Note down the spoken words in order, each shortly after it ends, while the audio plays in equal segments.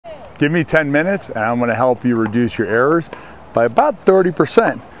Give me 10 minutes and I'm gonna help you reduce your errors by about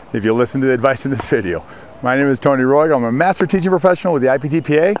 30% if you listen to the advice in this video. My name is Tony Roig. I'm a master teaching professional with the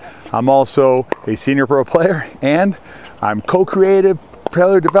IPTPA. I'm also a senior pro player and I'm co-creative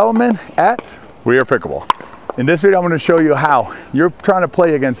player development at We Are Pickleball. In this video, I'm going to show you how you're trying to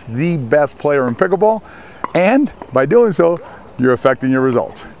play against the best player in pickleball, and by doing so, you're affecting your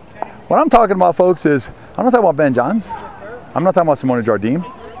results. What I'm talking about, folks, is I'm not talking about Ben Johns. I'm not talking about Simone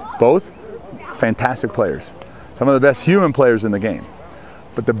Jardim. Both fantastic players. Some of the best human players in the game.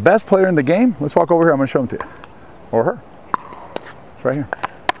 But the best player in the game, let's walk over here, I'm going to show him to you. Or her. It's right here.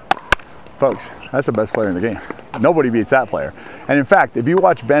 Folks, that's the best player in the game. Nobody beats that player. And in fact, if you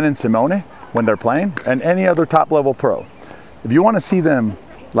watch Ben and Simone when they're playing, and any other top level pro, if you want to see them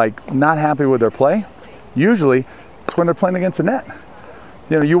like not happy with their play, usually it's when they're playing against the net.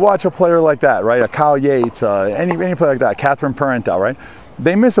 You know, you watch a player like that, right? A Kyle Yates, any player like that, Catherine Parental, right?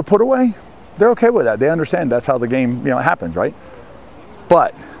 They miss a put away, they're okay with that. They understand that's how the game, happens, right?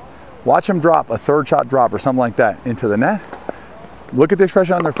 But watch them drop a third shot drop or something like that into the net. Look at the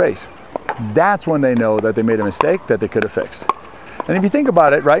expression on their face. That's when they know that they made a mistake that they could have fixed. And if you think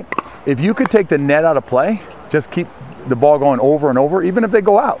about it, right, if you could take the net out of play, just keep the ball going over and over, even if they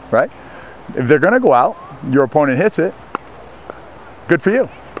go out, right? If they're gonna go out, your opponent hits it, good for you.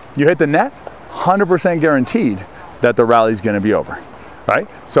 You hit the net, 100% guaranteed that the rally's gonna be over, right?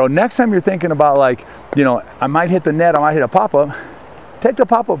 So next time you're thinking about like, I might hit the net, I might hit a pop-up, take the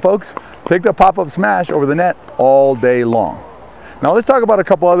pop-up, folks. Take the pop-up smash over the net all day long. Now let's talk about a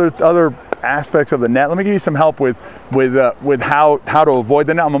couple other aspects of the net. Let me give you some help with how to avoid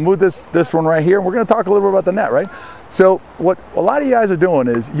the net. I'm gonna move this one right here, and we're gonna talk a little bit about the net, right? So what a lot of you guys are doing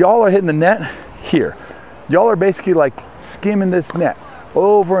is y'all are hitting the net here. Y'all are basically like skimming this net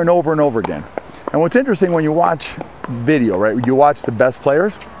over and over and over again. And what's interesting when you watch video, right? You watch the best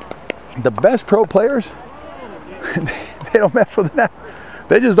players, the best pro players, they don't mess with the net.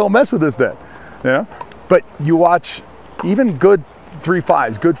 They just don't mess with this net, But you watch even good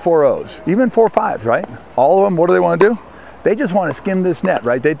 3-5s, good 4-0s, even 4-5s, right? All of them, what do they want to do? They just want to skim this net,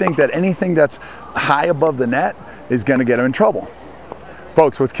 right? They think that anything that's high above the net is going to get them in trouble.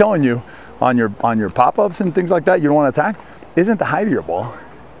 Folks, what's killing you on your pop-ups and things like that you don't want to attack isn't the height of your ball,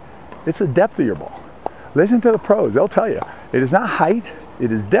 it's the depth of your ball. Listen to the pros, they'll tell you. It is not height,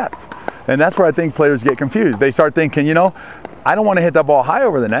 it is depth. And that's where I think players get confused. They start thinking, I don't want to hit that ball high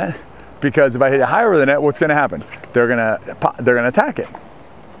over the net, because if I hit it high over the net, what's going to happen? They're going to attack it.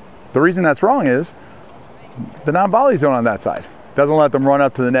 The reason that's wrong is the non-volley zone on that side doesn't let them run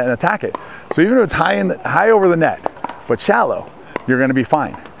up to the net and attack it. So even if it's high over the net, but shallow, you're going to be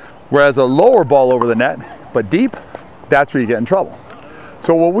fine. Whereas a lower ball over the net, but deep, that's where you get in trouble.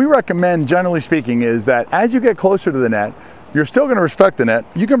 So what we recommend, generally speaking, is that as you get closer to the net, you're still going to respect the net.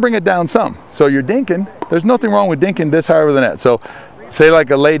 You can bring it down some. So you're dinking. There's nothing wrong with dinking this high over the net. So say like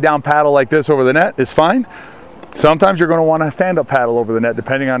a laid down paddle like this over the net is fine. Sometimes you're going to want a stand up paddle over the net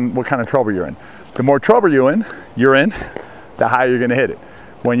depending on what kind of trouble you're in. The more trouble you're in, the higher you're going to hit it.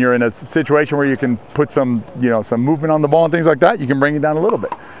 When you're in a situation where you can put some movement on the ball and things like that, you can bring it down a little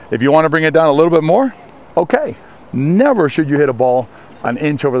bit. If you want to bring it down a little bit more, okay. Never should you hit a ball an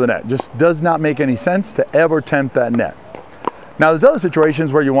inch over the net. Just does not make any sense to ever tempt that net. Now there's other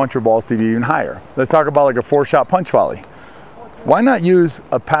situations where you want your balls to be even higher. Let's talk about like a 4-shot punch volley. Why not use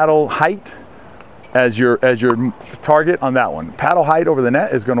a paddle height as your target on that one? Paddle height over the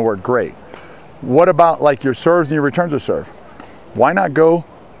net is going to work great. What about like your serves and your returns of serve? Why not go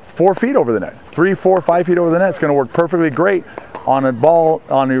 4 feet over the net? 3, 4, 5 feet over the net. It's going to work perfectly great on a ball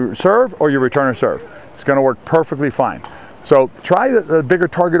on your serve or your return of serve. It's going to work perfectly fine. So try the bigger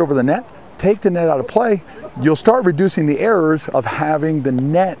target over the net. Take the net out of play. You'll start reducing the errors of having the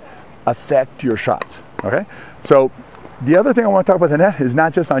net affect your shots. Okay, so the other thing I want to talk about the net is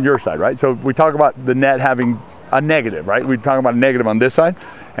not just on your side, right? So we talk about the net having a negative, right? We talk about a negative on this side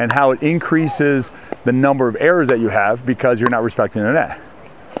and how it increases the number of errors that you have because you're not respecting the net.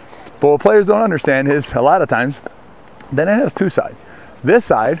 But what players don't understand is a lot of times the net has two sides. This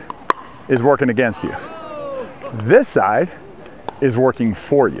side is working against you. This side is working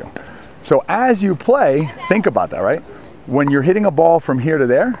for you. So as you play, think about that, right? When you're hitting a ball from here to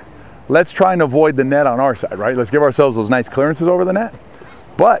there, let's try and avoid the net on our side, right? Let's give ourselves those nice clearances over the net.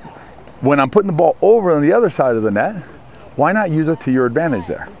 But when I'm putting the ball over on the other side of the net, why not use it to your advantage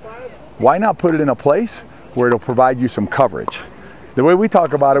there? Why not put it in a place where it'll provide you some coverage? The way we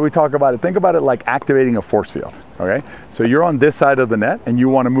talk about it, think about it like activating a force field, okay? So you're on this side of the net and you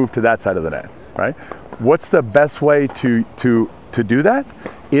want to move to that side of the net, right? What's the best way to do that?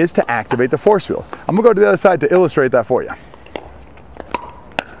 Is to activate the force field. I'm gonna go to the other side to illustrate that for you.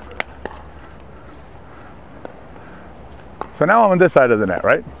 So now I'm on this side of the net,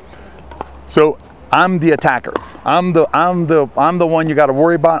 right? So I'm the attacker. I'm the one you got to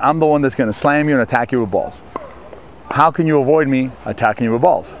worry about. I'm the one that's going to slam you and attack you with balls. How can you avoid me attacking you with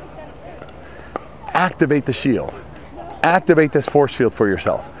balls? Activate the shield. Activate this force field for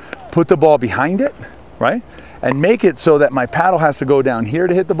yourself. Put the ball behind it, right? And make it so that my paddle has to go down here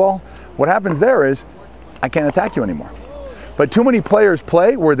to hit the ball. What happens there is I can't attack you anymore. But too many players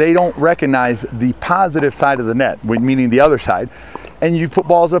play where they don't recognize the positive side of the net, meaning the other side, and you put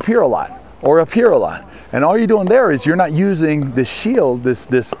balls up here a lot or up here a lot. And all you're doing there is you're not using the shield,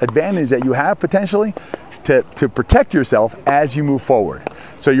 this advantage that you have potentially to protect yourself as you move forward.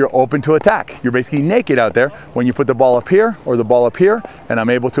 So you're open to attack. You're basically naked out there when you put the ball up here or the ball up here, and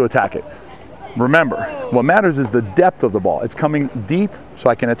I'm able to attack it. Remember, what matters is the depth of the ball. It's coming deep so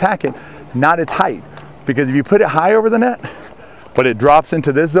I can attack it, not its height. Because if you put it high over the net, but it drops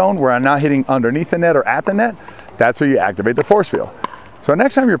into this zone where I'm not hitting underneath the net or at the net, that's where you activate the force field. So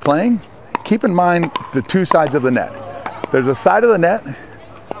next time you're playing, keep in mind the two sides of the net. There's a side of the net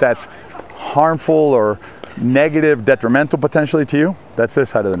that's harmful or negative, detrimental potentially to you. That's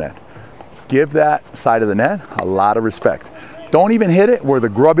this side of the net. Give that side of the net a lot of respect. Don't even hit it where the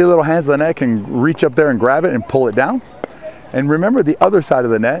grubby little hands of the net can reach up there and grab it and pull it down. And remember, the other side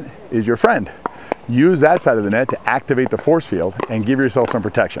of the net is your friend. Use that side of the net to activate the force field and give yourself some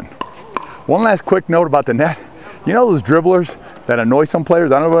protection. One last quick note about the net. You know those dribblers that annoy some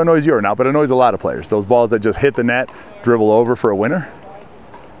players? I don't know if it annoys you or not, but it annoys a lot of players. Those balls that just hit the net, dribble over for a winner.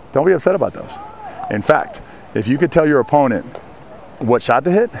 Don't be upset about those. In fact, if you could tell your opponent what shot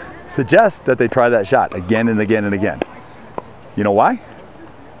to hit, suggest that they try that shot again and again and again. You know why?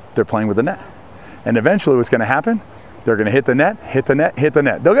 They're playing with the net. And eventually what's going to happen, they're going to hit the net, hit the net, hit the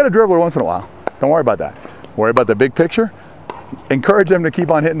net. They'll get a dribbler once in a while. Don't worry about that. Worry about the big picture. Encourage them to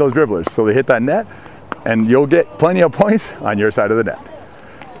keep on hitting those dribblers so they hit that net, and you'll get plenty of points on your side of the net.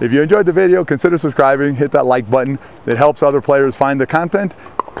 If you enjoyed the video, consider subscribing, hit that like button. It helps other players find the content.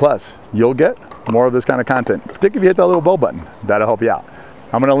 Plus, you'll get more of this kind of content, particularly if you hit that little bell button. That'll help you out.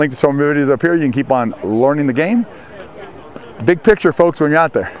 I'm going to link to some videos up here. You can keep on learning the game. Big picture, folks, when you're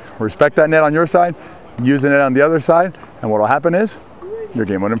out there. Respect that net on your side, using it on the other side, and what will happen is your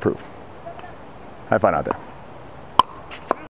game will improve. Have fun out there.